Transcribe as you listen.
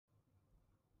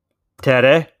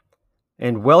Tere,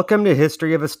 and welcome to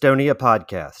History of Estonia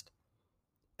podcast,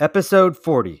 episode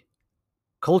 40,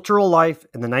 Cultural Life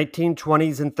in the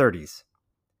 1920s and 30s.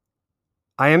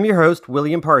 I am your host,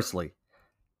 William Parsley.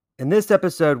 In this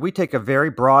episode, we take a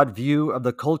very broad view of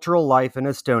the cultural life in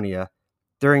Estonia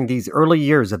during these early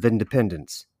years of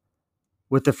independence.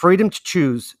 With the freedom to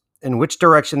choose in which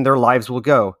direction their lives will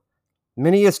go,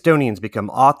 many Estonians become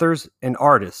authors and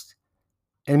artists,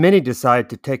 and many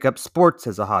decide to take up sports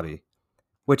as a hobby,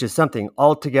 which is something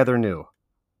altogether new.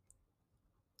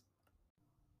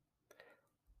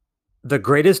 The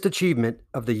greatest achievement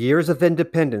of the years of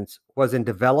independence was in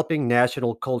developing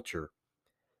national culture,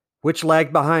 which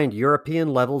lagged behind European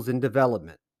levels in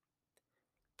development.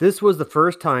 This was the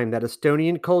first time that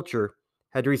Estonian culture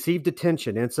had received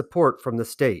attention and support from the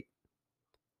state.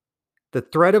 The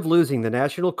threat of losing the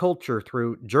national culture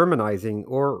through Germanizing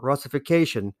or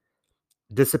Russification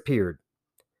disappeared.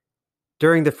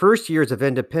 During the first years of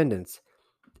independence,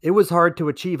 it was hard to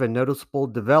achieve a noticeable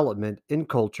development in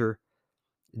culture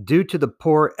due to the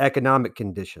poor economic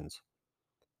conditions.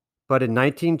 But in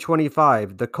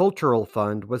 1925, the Cultural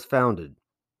Fund was founded.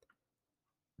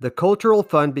 The Cultural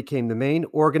Fund became the main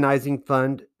organizing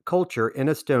fund culture in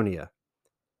Estonia.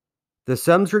 The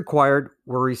sums required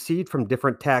were received from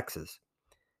different taxes,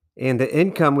 and the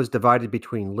income was divided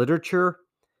between literature,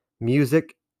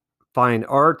 music, fine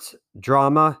arts,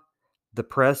 drama, the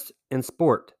press, and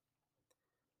sport.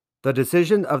 The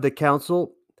decision of the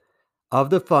Council of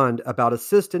the Fund about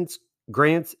assistance,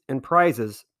 grants, and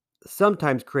prizes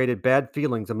sometimes created bad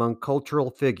feelings among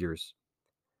cultural figures,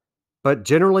 but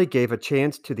generally gave a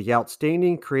chance to the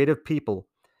outstanding creative people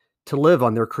to live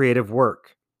on their creative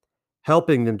work,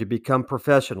 helping them to become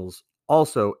professionals,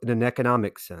 also in an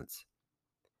economic sense.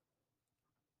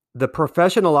 The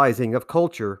professionalizing of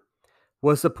culture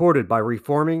was supported by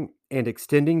reforming and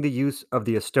extending the use of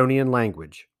the Estonian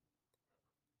language.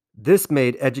 This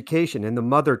made education in the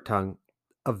mother tongue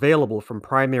available from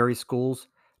primary schools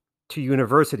to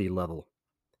university level.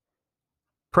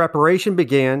 Preparation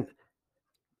began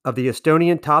of the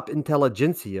Estonian top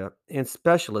intelligentsia and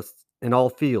specialists in all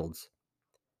fields.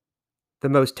 The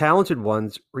most talented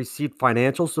ones received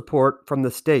financial support from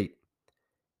the state,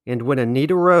 and when a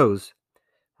need arose,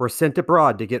 were sent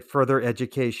abroad to get further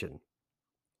education.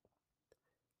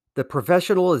 The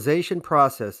professionalization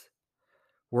process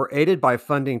were aided by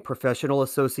funding professional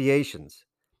associations.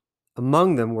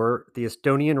 Among them were the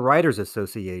Estonian Writers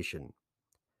Association,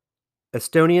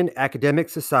 Estonian Academic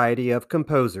Society of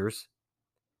Composers,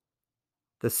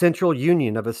 the Central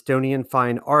Union of Estonian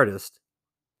Fine Artists,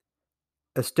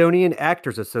 Estonian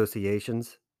Actors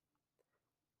Associations,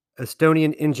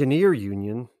 Estonian Engineer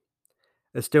Union,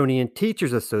 Estonian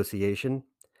Teachers Association,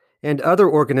 and other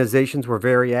organizations were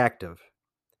very active.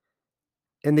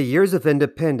 In the years of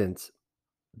independence,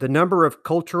 the number of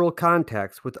cultural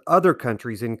contacts with other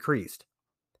countries increased,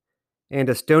 and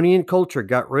Estonian culture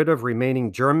got rid of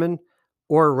remaining German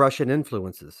or Russian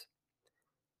influences.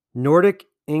 Nordic,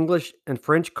 English, and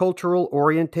French cultural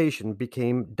orientation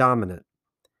became dominant.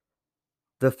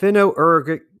 The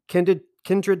Finno-Ugric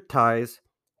kindred ties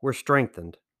were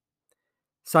strengthened.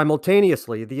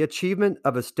 Simultaneously, the achievement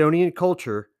of Estonian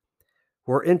culture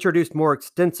were introduced more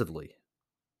extensively.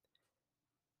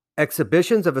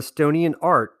 Exhibitions of Estonian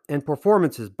art and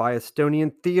performances by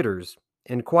Estonian theaters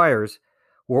and choirs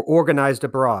were organized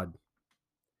abroad.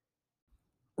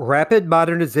 Rapid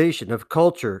modernization of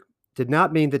culture did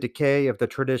not mean the decay of the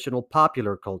traditional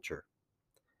popular culture.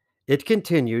 It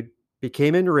continued,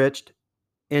 became enriched,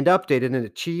 and updated and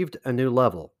achieved a new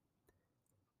level.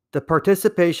 The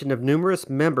participation of numerous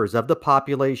members of the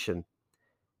population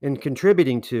in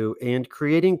contributing to and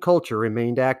creating culture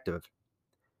remained active.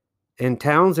 In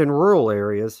towns and rural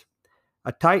areas,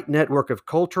 a tight network of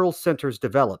cultural centers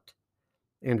developed,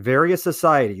 and various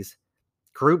societies,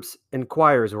 groups, and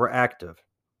choirs were active.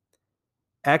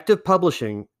 Active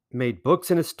publishing made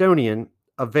books in Estonian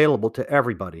available to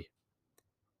everybody.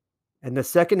 In the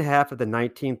second half of the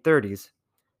 1930s,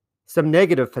 some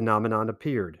negative phenomenon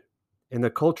appeared in the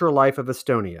cultural life of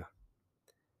Estonia.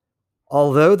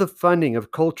 Although the funding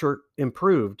of culture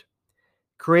improved,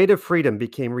 creative freedom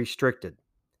became restricted.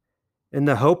 In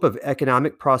the hope of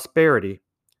economic prosperity,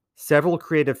 several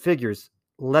creative figures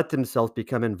let themselves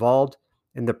become involved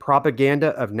in the propaganda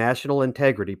of national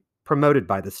integrity promoted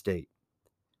by the state.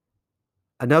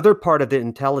 Another part of the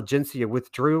intelligentsia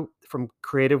withdrew from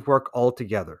creative work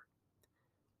altogether,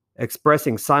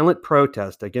 expressing silent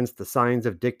protest against the signs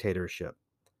of dictatorship.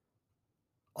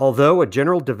 Although a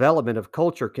general development of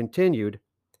culture continued,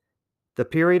 the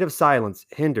period of silence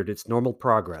hindered its normal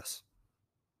progress.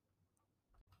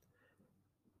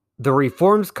 The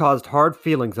reforms caused hard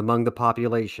feelings among the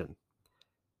population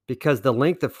because the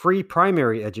length of free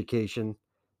primary education,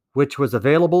 which was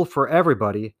available for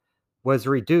everybody, was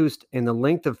reduced and the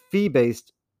length of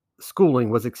fee-based schooling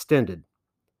was extended.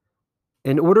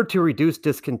 In order to reduce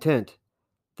discontent,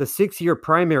 the 6-year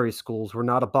primary schools were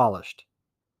not abolished.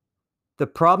 The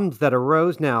problems that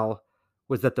arose now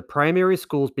was that the primary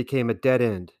schools became a dead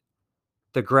end.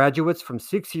 The graduates from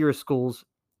 6-year schools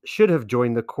should have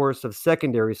joined the course of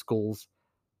secondary schools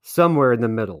somewhere in the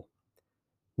middle.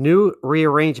 New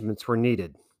rearrangements were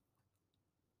needed.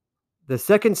 The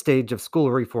second stage of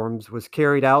school reforms was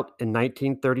carried out in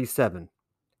 1937.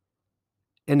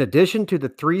 In addition to the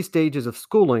 3 stages of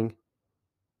schooling,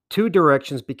 2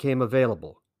 directions became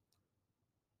available.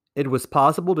 It was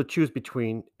possible to choose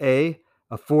between A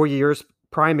 4 years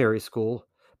primary school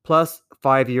plus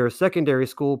 5 years secondary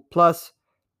school plus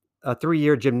a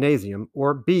 3-year gymnasium,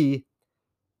 or B,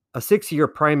 a 6-year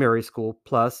primary school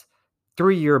plus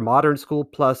 3-year modern school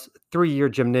plus 3-year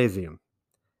gymnasium.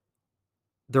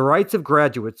 The rights of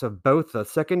graduates of both the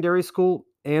secondary school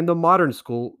and the modern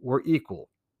school were equal.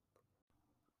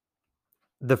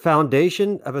 The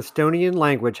foundation of Estonian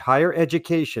language higher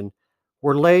education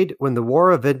were laid when the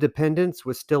War of Independence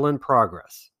was still in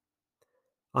progress.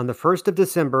 On the 1st of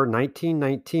December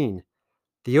 1919,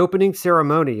 the opening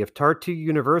ceremony of Tartu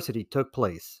University took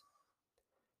place.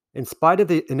 In spite of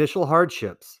the initial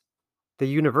hardships, the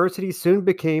university soon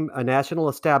became a national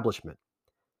establishment.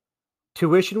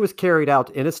 Tuition was carried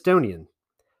out in Estonian.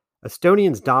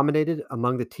 Estonians dominated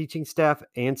among the teaching staff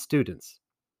and students,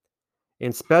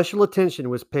 and special attention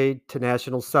was paid to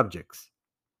national subjects.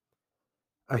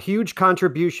 A huge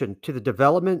contribution to the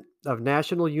development of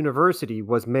National University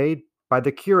was made by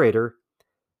the curator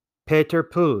Peter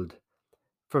Puld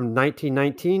from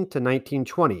 1919 to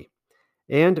 1920,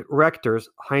 and rectors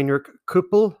Heinrich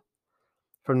Kuppel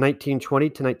from 1920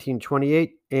 to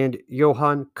 1928 and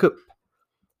Johann Kupp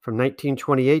from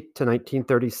 1928 to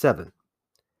 1937.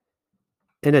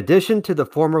 In addition to the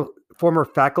former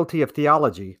faculty of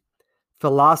theology,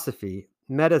 philosophy,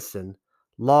 medicine,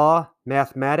 law,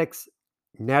 mathematics,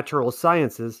 natural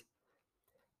sciences,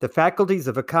 the faculties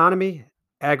of economy,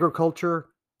 agriculture,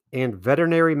 and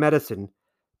veterinary medicine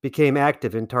became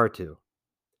active in Tartu.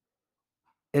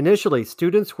 Initially,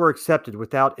 students were accepted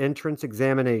without entrance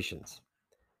examinations,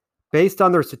 based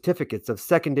on their certificates of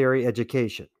secondary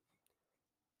education.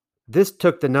 This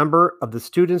took the number of the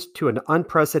students to an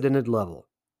unprecedented level.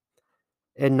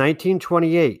 In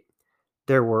 1928,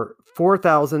 there were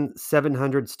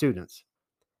 4,700 students.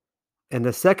 In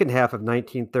the second half of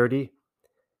 1930,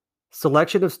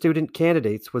 selection of student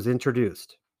candidates was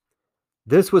introduced.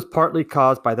 This was partly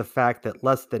caused by the fact that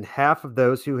less than half of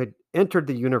those who had entered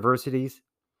the universities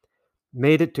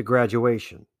made it to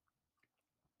graduation.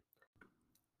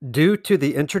 Due to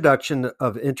the introduction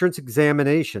of entrance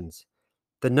examinations,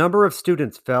 the number of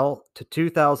students fell to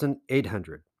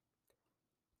 2,800.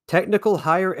 Technical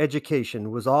higher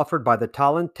education was offered by the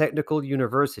Tallinn Technical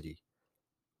University,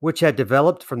 which had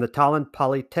developed from the Tallinn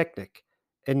Polytechnic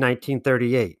in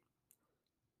 1938.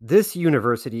 This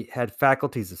university had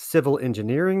faculties of civil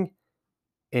engineering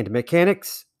and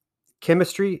mechanics,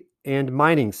 chemistry, and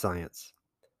mining science.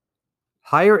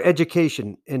 Higher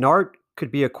education in art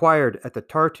could be acquired at the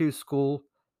Tartu School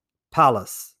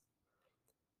Palace,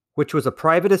 which was a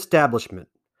private establishment,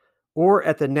 or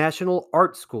at the National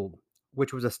Art School,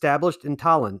 which was established in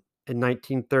Tallinn in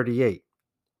 1938.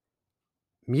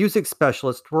 Music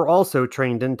specialists were also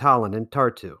trained in Tallinn and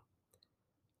Tartu.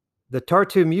 The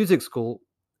Tartu Music School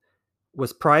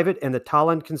was private and the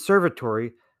Tallinn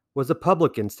Conservatory was a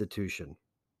public institution.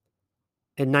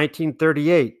 In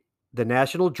 1938, the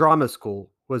National Drama School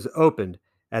was opened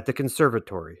at the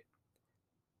conservatory.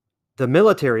 The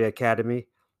Military Academy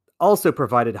also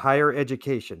provided higher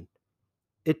education.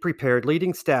 It prepared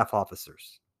leading staff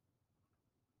officers.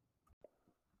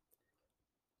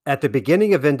 At the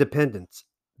beginning of independence,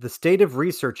 the state of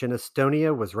research in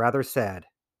Estonia was rather sad.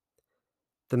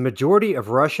 The majority of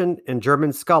Russian and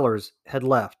German scholars had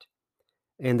left,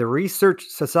 and the research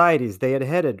societies they had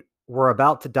headed were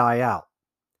about to die out.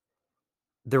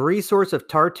 The resource of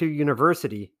Tartu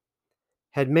University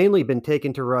had mainly been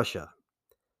taken to Russia.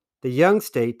 The young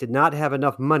state did not have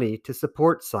enough money to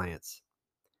support science.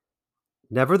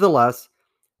 Nevertheless,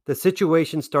 the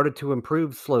situation started to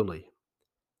improve slowly.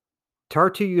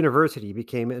 Tartu University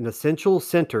became an essential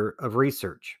center of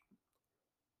research.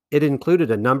 It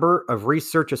included a number of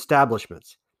research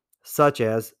establishments, such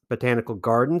as botanical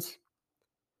gardens,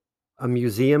 a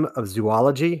museum of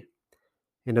zoology,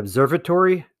 an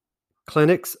observatory,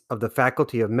 clinics of the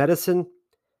Faculty of Medicine,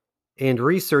 and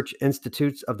research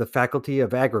institutes of the Faculty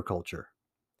of Agriculture.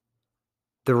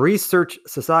 The research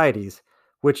societies,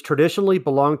 which traditionally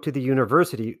belonged to the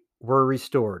university, were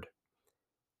restored.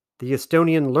 The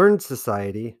Estonian Learned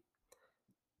Society,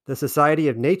 the Society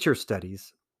of Nature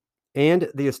Studies, and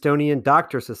the Estonian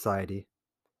Doctor Society.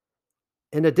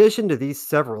 In addition to these,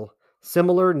 several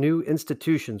similar new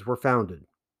institutions were founded.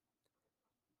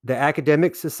 The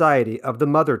Academic Society of the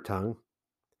Mother Tongue,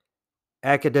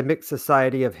 Academic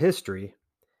Society of History,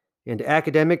 and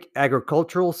Academic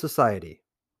Agricultural Society.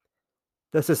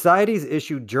 The societies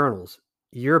issued journals,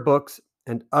 yearbooks,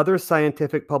 and other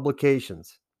scientific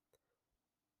publications.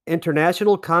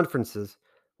 International conferences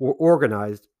were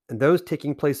organized, and those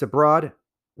taking place abroad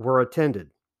were attended.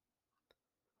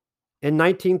 In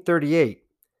 1938,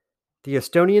 the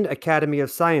Estonian Academy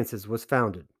of Sciences was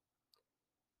founded.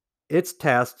 Its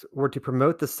tasks were to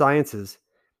promote the sciences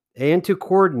and to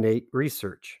coordinate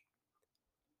research.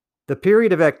 The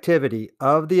period of activity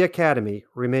of the Academy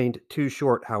remained too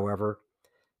short, however,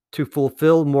 to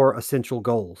fulfill more essential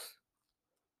goals.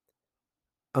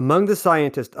 Among the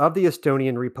scientists of the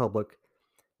Estonian Republic,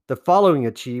 the following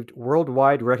achieved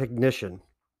worldwide recognition: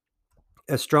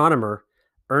 astronomer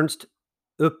Ernst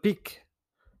Öpik,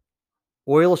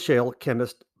 oil shale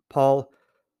chemist Paul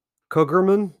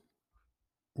Kogerman,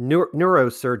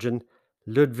 neurosurgeon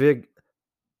Ludwig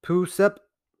Pusep,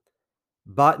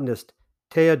 botanist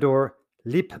Theodor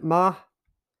Lippmaa,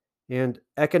 and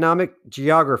economic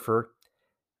geographer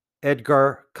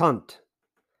Edgar Kant.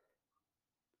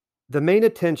 The main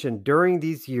attention during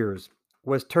these years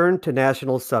was turned to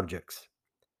national subjects.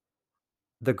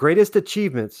 The greatest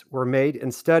achievements were made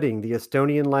in studying the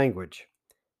Estonian language,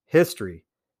 history,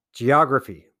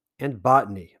 geography, and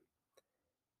botany.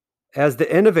 As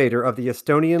the innovator of the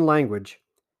Estonian language,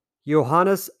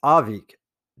 Johannes Avik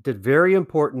did very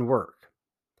important work.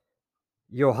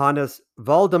 Johannes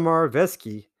Valdemar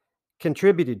Veski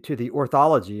contributed to the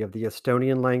orthology of the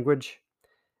Estonian language,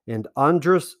 and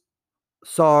Andrus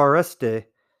Saareste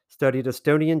studied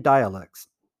Estonian dialects.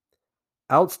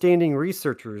 Outstanding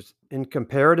researchers in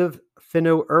comparative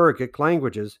Finno-Ugric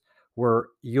languages were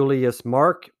Julius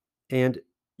Mark and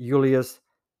Julius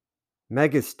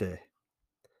Magiste.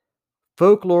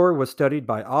 Folklore was studied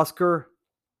by Oskar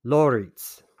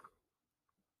Loritz.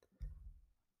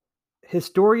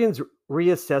 Historians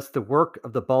reassessed the work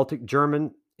of the Baltic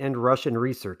German and Russian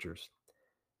researchers,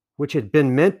 which had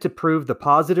been meant to prove the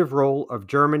positive role of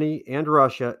Germany and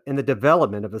Russia in the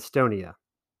development of Estonia.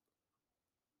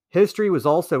 History was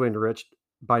also enriched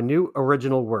by new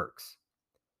original works.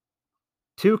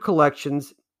 2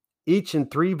 collections, each in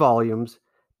 3 volumes,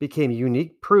 became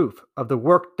unique proof of the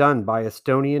work done by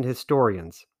Estonian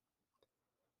historians.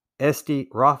 Eesti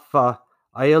Rahva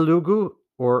Ajalugu,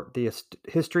 or the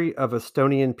History of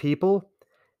Estonian People,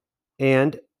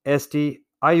 and Eesti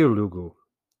Ajalugu,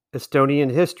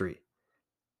 Estonian History.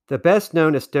 The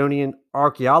best-known Estonian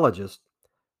archaeologist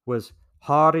was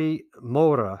Harri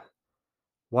Moora,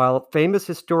 while famous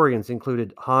historians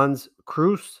included Hans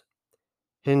Kruus,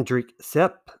 Hendrik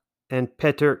Sepp, and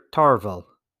Peter Tarvel.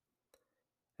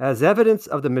 As evidence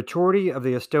of the maturity of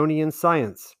the Estonian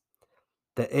science,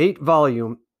 the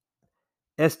 8-volume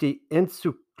Eesti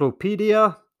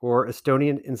Encyclopedia, or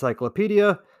Estonian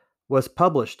Encyclopedia, was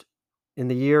published in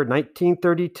the year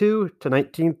 1932 to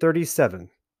 1937.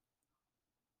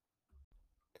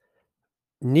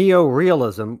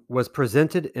 Neorealism was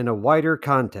presented in a wider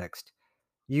context,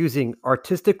 using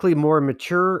artistically more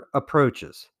mature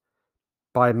approaches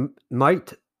by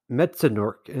Mait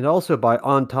Metzenurk and also by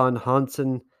Anton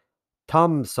Hansen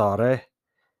Tammsaare,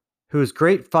 whose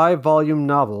great 5-volume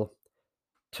novel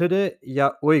Tõde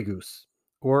ja õigus,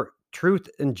 or Truth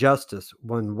and Justice,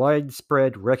 won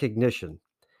widespread recognition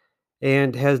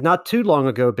and has not too long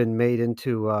ago been made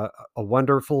into a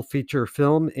wonderful feature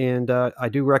film, and I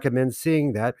do recommend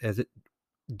seeing that, as it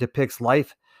depicts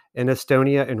life in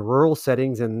Estonia in rural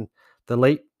settings in the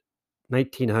late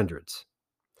 1900s.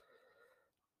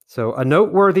 So a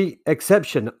noteworthy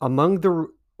exception among the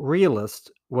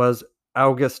realists was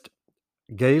August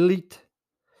Geilit,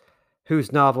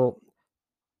 whose novel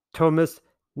Thomas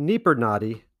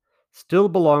Nipernadi still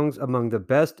belongs among the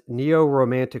best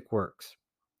neo-romantic works.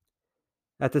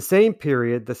 At the same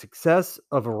period, the success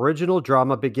of original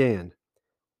drama began.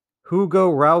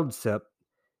 Hugo Raudsepp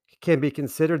can be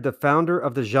considered the founder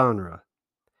of the genre.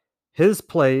 His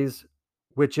plays,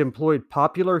 which employed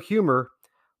popular humor,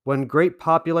 won great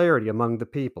popularity among the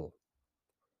people.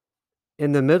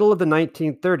 In the middle of the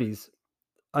 1930s,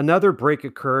 another break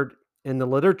occurred in the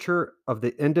literature of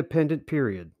the independent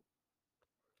period.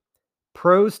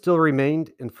 Prose still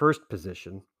remained in first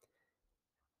position,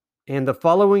 and the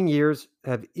following years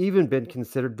have even been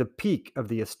considered the peak of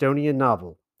the Estonian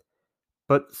novel.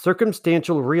 But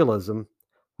circumstantial realism,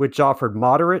 which offered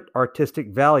moderate artistic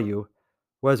value,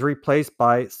 was replaced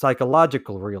by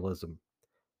psychological realism,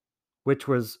 which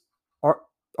was ar-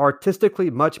 artistically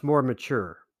much more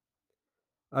mature.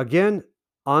 Again,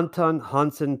 Anton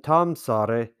Hansen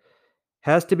Tammsaare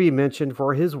has to be mentioned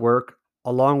for his work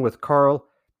along with Karl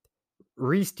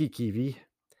Ristikivi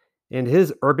and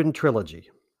his urban trilogy.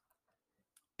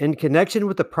 In connection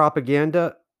with the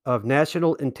propaganda of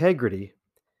national integrity,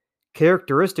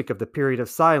 characteristic of the period of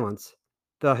silence,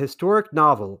 the historic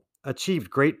novel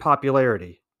achieved great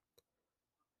popularity.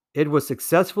 It was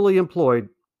successfully employed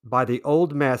by the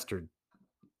old master,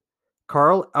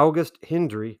 Karl August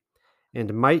Hindri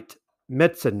and Mait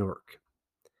Metzenurk,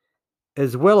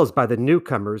 as well as by the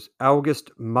newcomers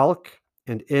August Malk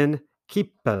and N.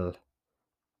 Kippel.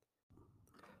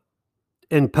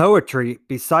 In poetry,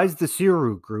 besides the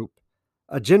Suru group,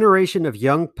 a generation of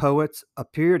young poets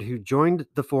appeared who joined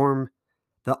to form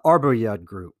the Arbojad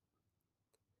group,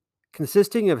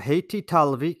 consisting of Heiti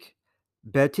Talvik,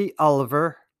 Betty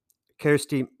Oliver,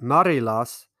 Kersti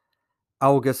Marilas,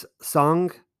 August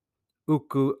Sang,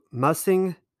 Uku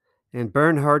Massing, and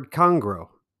Bernhard Kangro.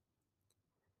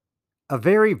 A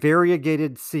very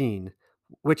variegated scene,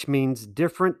 which means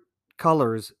different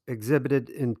colors exhibited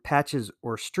in patches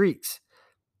or streaks,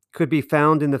 could be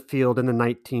found in the field in the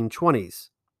 1920s.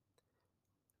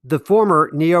 The former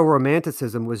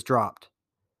neo-romanticism was dropped,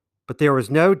 but there was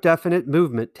no definite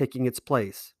movement taking its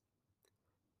place.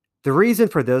 The reason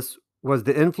for this was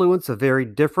the influence of very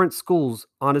different schools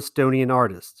on Estonian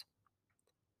artists.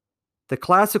 The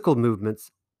classical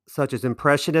movements, such as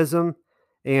Impressionism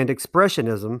and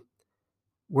Expressionism,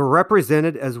 were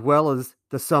represented as well as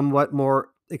the somewhat more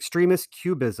extremist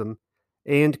Cubism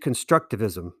and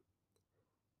Constructivism.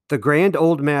 The grand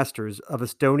old masters of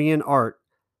Estonian art,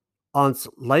 Ants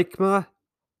Laikmaa,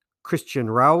 Christian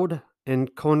Raud,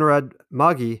 and Konrad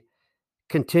Magi,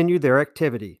 continued their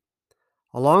activity.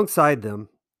 Alongside them,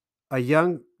 a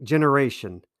young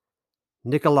generation,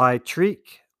 Nikolai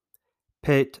Treek,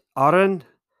 Pete Aren,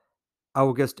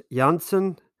 August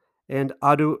Janssen, and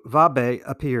Adu Vabe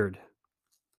appeared.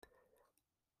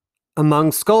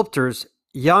 Among sculptors,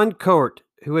 Jan Koort,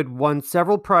 who had won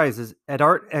several prizes at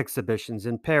art exhibitions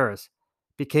in Paris,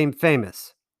 became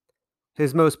famous.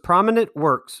 His most prominent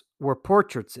works were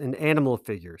portraits and animal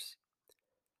figures.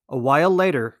 A while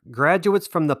later, graduates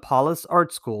from the Palas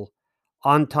Art School,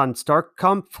 Anton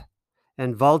Starkkampf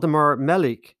and Valdemar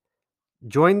Melik,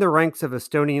 joined the ranks of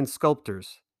Estonian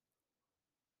sculptors.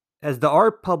 As the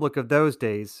art public of those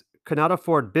days could not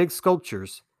afford big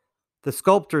sculptures, the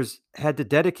sculptors had to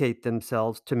dedicate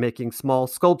themselves to making small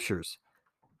sculptures,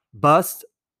 busts,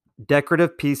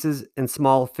 decorative pieces, and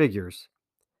small figures.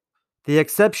 The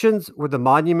exceptions were the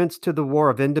monuments to the War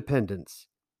of Independence.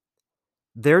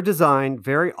 Their design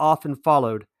very often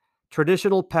followed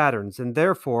traditional patterns, and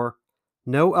therefore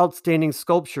no outstanding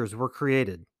sculptures were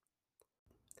created.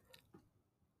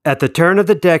 At the turn of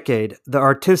the decade, the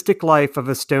artistic life of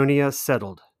Estonia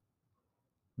settled.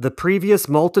 The previous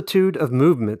multitude of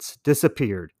movements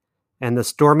disappeared, and the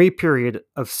stormy period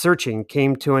of searching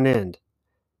came to an end.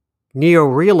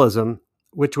 Neorealism,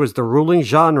 which was the ruling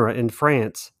genre in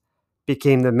France,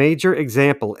 became the major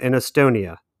example in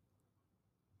Estonia.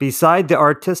 Beside the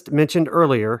artists mentioned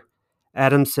earlier,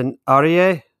 Adamson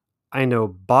Arie, Aino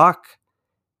Bach,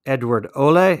 Edward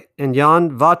Ole, and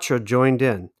Jan Vatra joined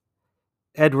in.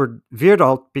 Edward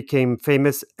Virdalt became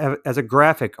famous as a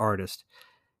graphic artist,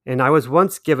 and I was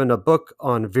once given a book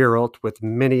on Virdalt with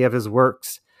many of his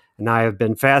works, and I have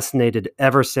been fascinated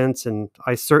ever since, and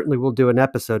I certainly will do an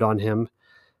episode on him,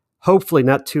 hopefully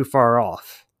not too far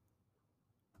off.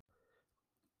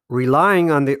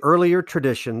 Relying on the earlier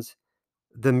traditions,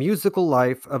 the musical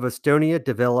life of Estonia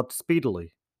developed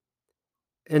speedily.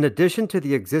 In addition to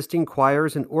the existing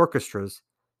choirs and orchestras,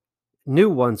 new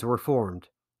ones were formed,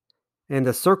 and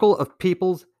the circle of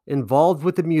peoples involved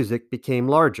with the music became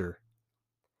larger.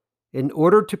 In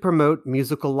order to promote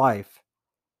musical life,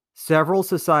 several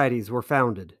societies were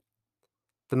founded,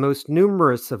 the most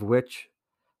numerous of which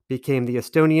became the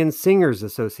Estonian Singers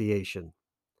Association,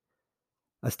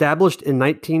 established in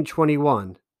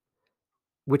 1921,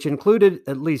 which included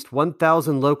at least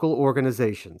 1,000 local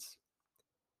organizations.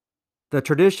 The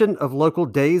tradition of local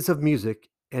days of music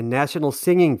and national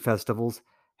singing festivals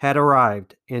had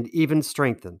arrived and even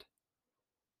strengthened.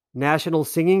 National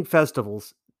singing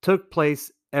festivals took place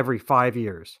every 5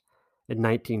 years, in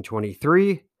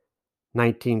 1923,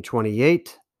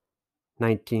 1928,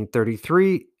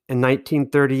 1933, and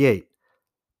 1938,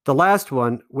 The last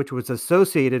one, which was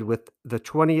associated with the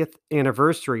 20th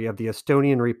anniversary of the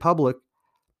Estonian Republic,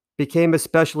 became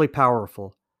especially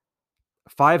powerful.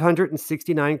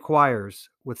 569 choirs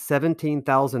with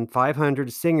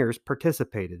 17,500 singers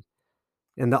participated,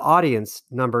 and the audience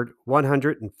numbered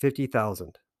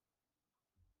 150,000.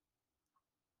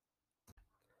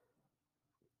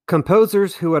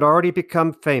 Composers who had already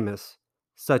become famous,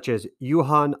 such as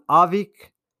Johan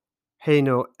Avik,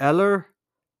 Heino Eller,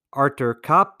 Arthur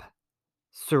Kapp,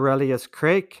 Surelius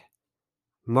Craik,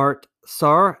 Mart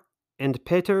Saar, and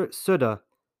Peter Sudda,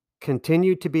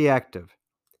 continued to be active.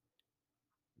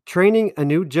 Training a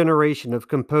new generation of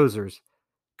composers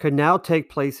could now take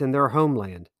place in their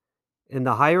homeland, in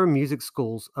the higher music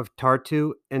schools of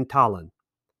Tartu and Tallinn.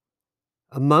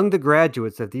 Among the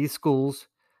graduates of these schools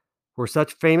were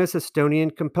such famous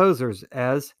Estonian composers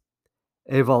as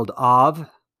Evald Aav,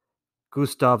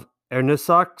 Gustav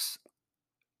Ernesaks,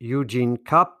 Eugene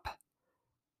Kapp,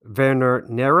 Werner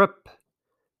Nerup,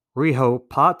 Riho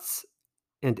Pats,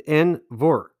 and N.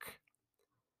 Vork.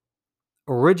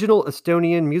 Original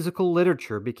Estonian musical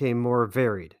literature became more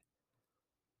varied.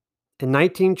 In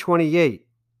 1928,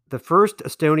 the first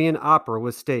Estonian opera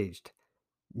was staged,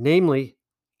 namely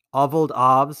Evald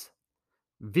Aav's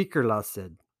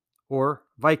Vikerlased, or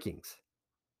Vikings.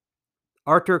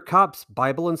 Arthur Kapp's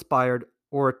Bible-inspired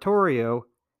oratorio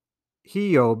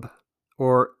Hiob,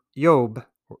 or Job,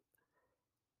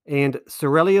 and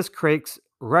Surelius Craik's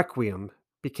Requiem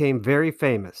became very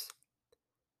famous.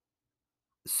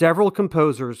 Several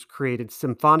composers created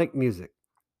symphonic music.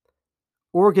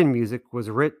 Organ music was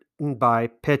written by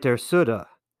Peter Sudda.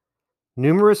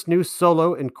 Numerous new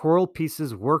solo and choral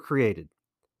pieces were created.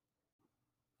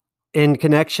 In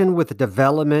connection with the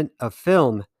development of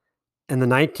film, in the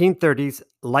 1930s,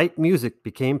 light music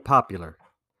became popular.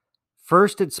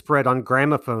 First, it spread on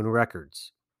gramophone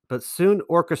records, but soon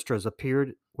orchestras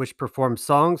appeared which performed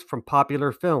songs from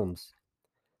popular films.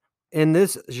 In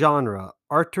this genre,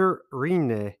 Arthur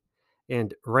Rinne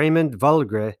and Raymond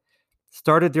Vulgre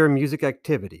started their music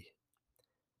activity.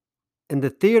 In the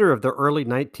theater of the early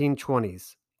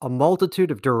 1920s, a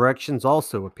multitude of directions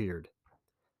also appeared.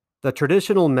 The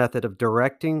traditional method of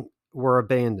directing were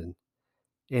abandoned,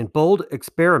 and bold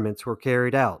experiments were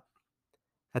carried out.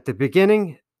 At the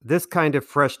beginning, this kind of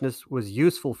freshness was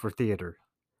useful for theater,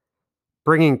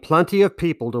 bringing plenty of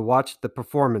people to watch the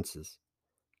performances.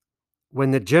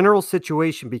 When the general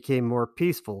situation became more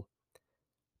peaceful,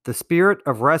 the spirit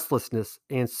of restlessness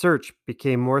and search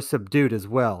became more subdued as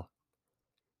well.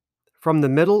 From the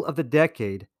middle of the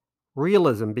decade,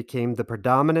 realism became the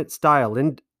predominant style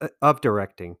of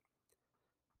directing,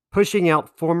 pushing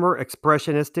out former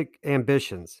expressionistic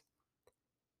ambitions.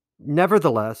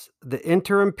 Nevertheless, the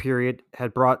interim period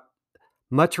had brought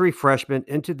much refreshment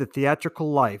into the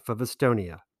theatrical life of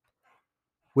Estonia,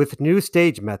 with new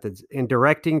stage methods and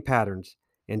directing patterns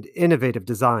and innovative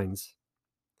designs.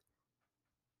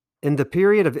 In the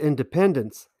period of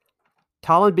independence,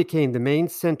 Tallinn became the main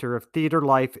center of theater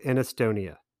life in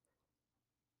Estonia.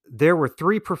 There were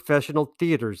 3 professional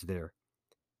theaters there: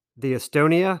 the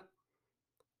Estonia,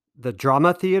 the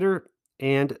Drama Theater,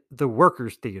 and the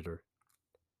Workers' Theater.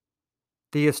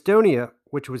 The Estonia,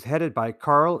 which was headed by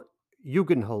Karl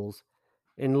Jugenholz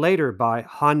and later by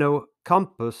Hanno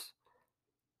Kampus,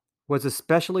 was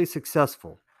especially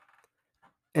successful.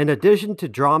 In addition to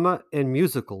drama and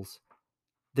musicals,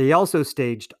 they also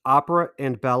staged opera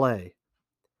and ballet.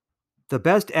 The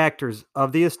best actors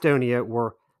of the Estonia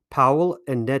were Paul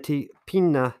and Nettie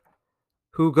Pinna,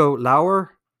 Hugo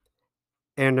Lauer,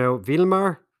 Erno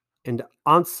Vilmar, and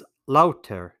Ants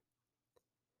Lauter.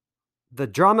 The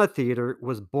Drama Theater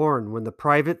was born when the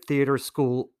private theater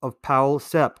school of Paul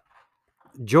Sepp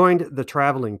joined the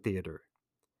traveling theater.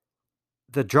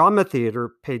 The Drama Theater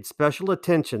paid special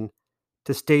attention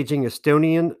to staging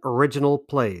Estonian original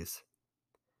plays,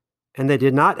 and they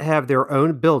did not have their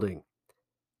own building.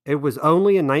 It was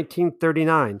only in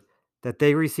 1939 that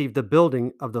they received the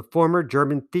building of the former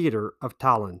German Theater of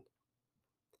Tallinn.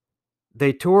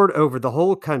 They toured over the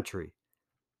whole country.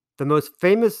 The most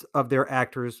famous of their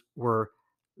actors were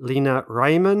Lina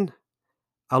Reimann,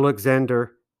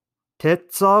 Alexander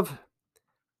Tetsov,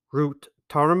 Ruut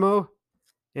Tarmo,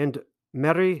 and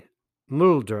Meri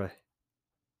Muldre.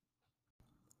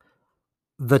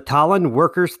 The Tallinn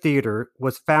Workers' Theater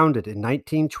was founded in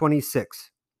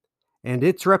 1926, and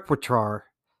its repertoire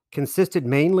consisted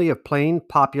mainly of plain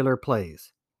popular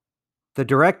plays. The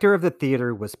director of the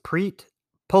theater was Priit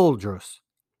Poldrus.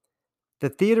 The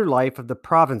theater life of the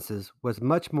provinces was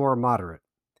much more moderate.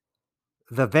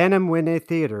 The Vanemuine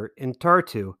Theater in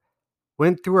Tartu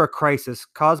went through a crisis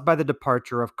caused by the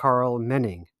departure of Karl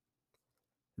Menning.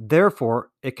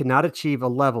 Therefore, it could not achieve a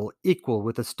level equal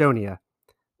with Estonia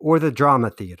or the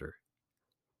drama theater.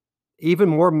 Even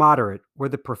more moderate were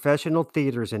the professional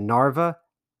theaters in Narva,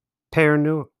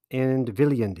 Pärnu, and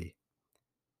Viljandi.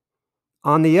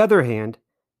 On the other hand,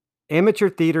 amateur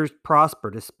theaters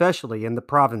prospered, especially in the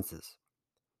provinces.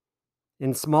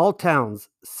 In small towns,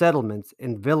 settlements,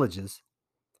 and villages,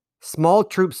 small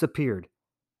troupes appeared,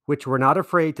 which were not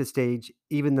afraid to stage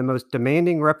even the most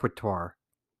demanding repertoire.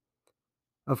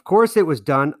 Of course, it was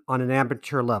done on an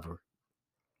amateur level.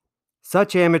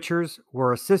 Such amateurs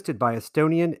were assisted by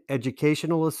Estonian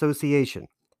Educational Association,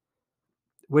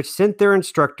 which sent their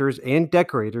instructors and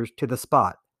decorators to the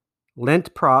spot,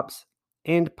 lent props,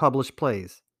 and published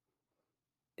plays.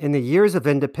 In the years of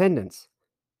independence,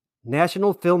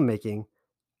 national filmmaking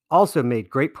also made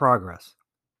great progress.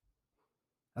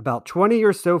 About 20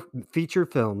 or so feature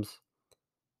films,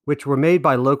 which were made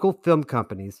by local film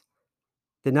companies,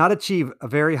 did not achieve a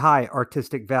very high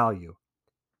artistic value.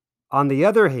 On the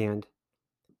other hand,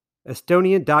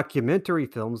 Estonian documentary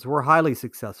films were highly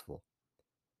successful.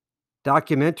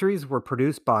 Documentaries were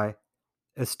produced by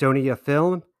Estonia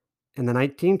Film in the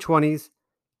 1920s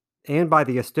and by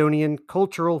the Estonian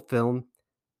Cultural Film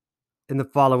in the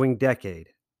following decade.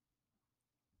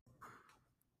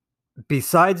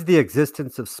 Besides the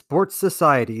existence of sports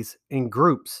societies and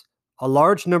groups, a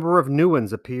large number of new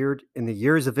ones appeared in the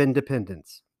years of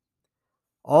independence.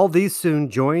 All these soon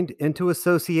joined into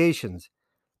associations,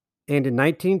 and in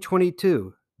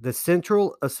 1922, the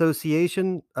Central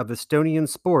Association of Estonian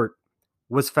Sport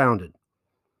was founded,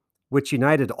 which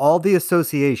united all the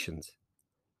associations.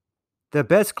 The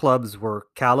best clubs were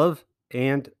Kalev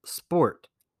and Sport,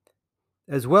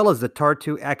 as well as the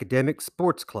Tartu Academic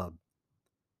Sports Club.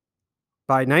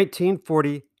 By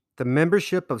 1940, the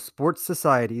membership of sports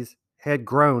societies had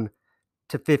grown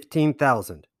to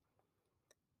 15,000.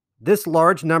 This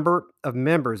large number of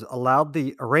members allowed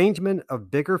the arrangement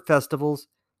of bigger festivals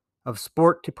of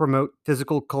sport to promote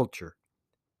physical culture.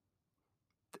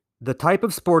 The type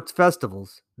of sports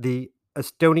festivals, the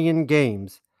Estonian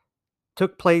Games,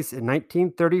 took place in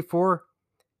 1934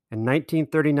 and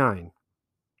 1939.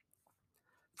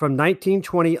 From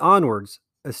 1920 onwards,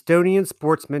 Estonian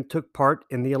sportsmen took part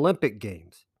in the Olympic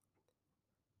Games.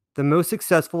 The most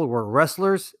successful were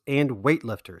wrestlers and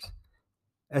weightlifters.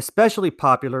 Especially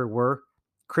popular were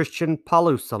Christian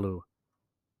Palusalu,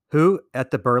 who,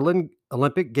 at the Berlin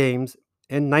Olympic Games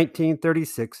in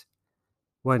 1936,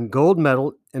 won gold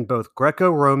medal in both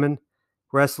Greco-Roman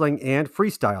wrestling and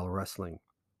freestyle wrestling.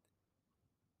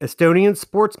 Estonian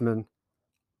sportsmen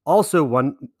also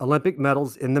won Olympic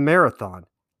medals in the marathon,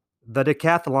 the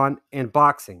decathlon, and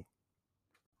boxing.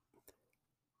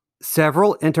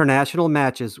 Several international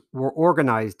matches were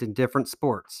organized in different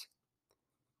sports.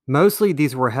 Mostly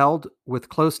these were held with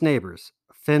close neighbors,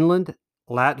 Finland,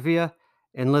 Latvia,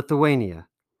 and Lithuania.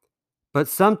 But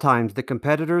sometimes the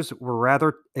competitors were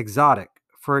rather exotic.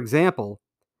 For example,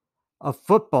 a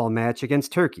football match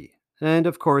against Turkey. And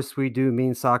of course, we do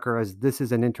mean soccer as this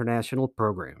is an international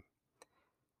program.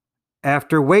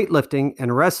 After weightlifting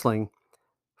and wrestling,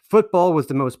 football was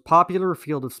the most popular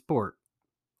field of sport.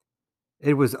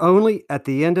 It was only at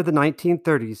the end of the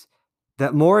 1930s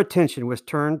that more attention was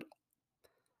turned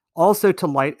also to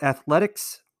light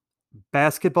athletics,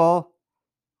 basketball,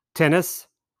 tennis,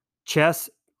 chess,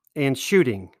 and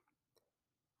shooting.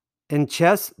 In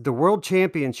chess, the world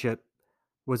championship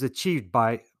was achieved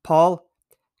by Paul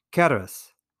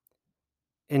Keres.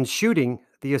 In shooting,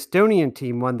 the Estonian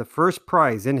team won the first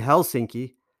prize in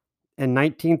Helsinki in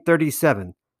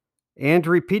 1937 and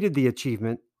repeated the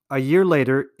achievement a year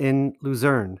later in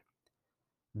Luzern,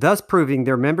 thus proving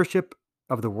their membership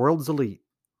of the world's elite.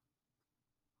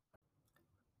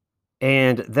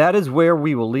 And that is where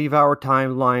we will leave our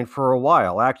timeline for a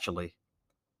while, actually.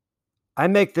 I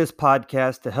make this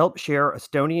podcast to help share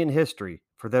Estonian history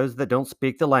for those that don't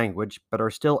speak the language but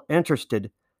are still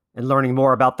interested in learning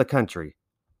more about the country.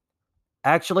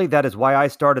 Actually, that is why I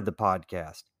started the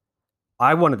podcast.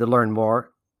 I wanted to learn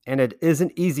more, and it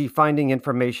isn't easy finding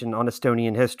information on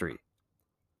Estonian history.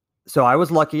 So I was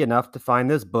lucky enough to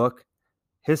find this book,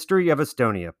 History of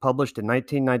Estonia, published in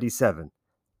 1997.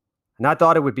 And I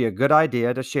thought it would be a good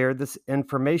idea to share this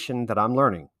information that I'm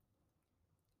learning.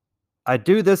 I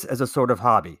do this as a sort of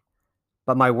hobby,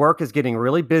 but my work is getting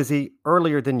really busy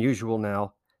earlier than usual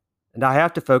now, and I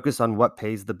have to focus on what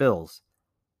pays the bills.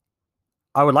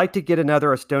 I would like to get another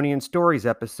Estonian Stories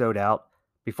episode out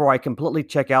before I completely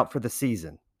check out for the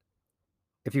season.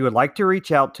 If you would like to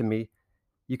reach out to me,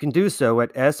 you can do so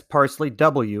at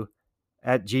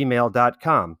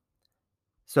sparsleyw@gmail.com.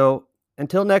 So,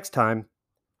 until next time,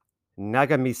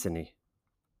 Nagamiseni.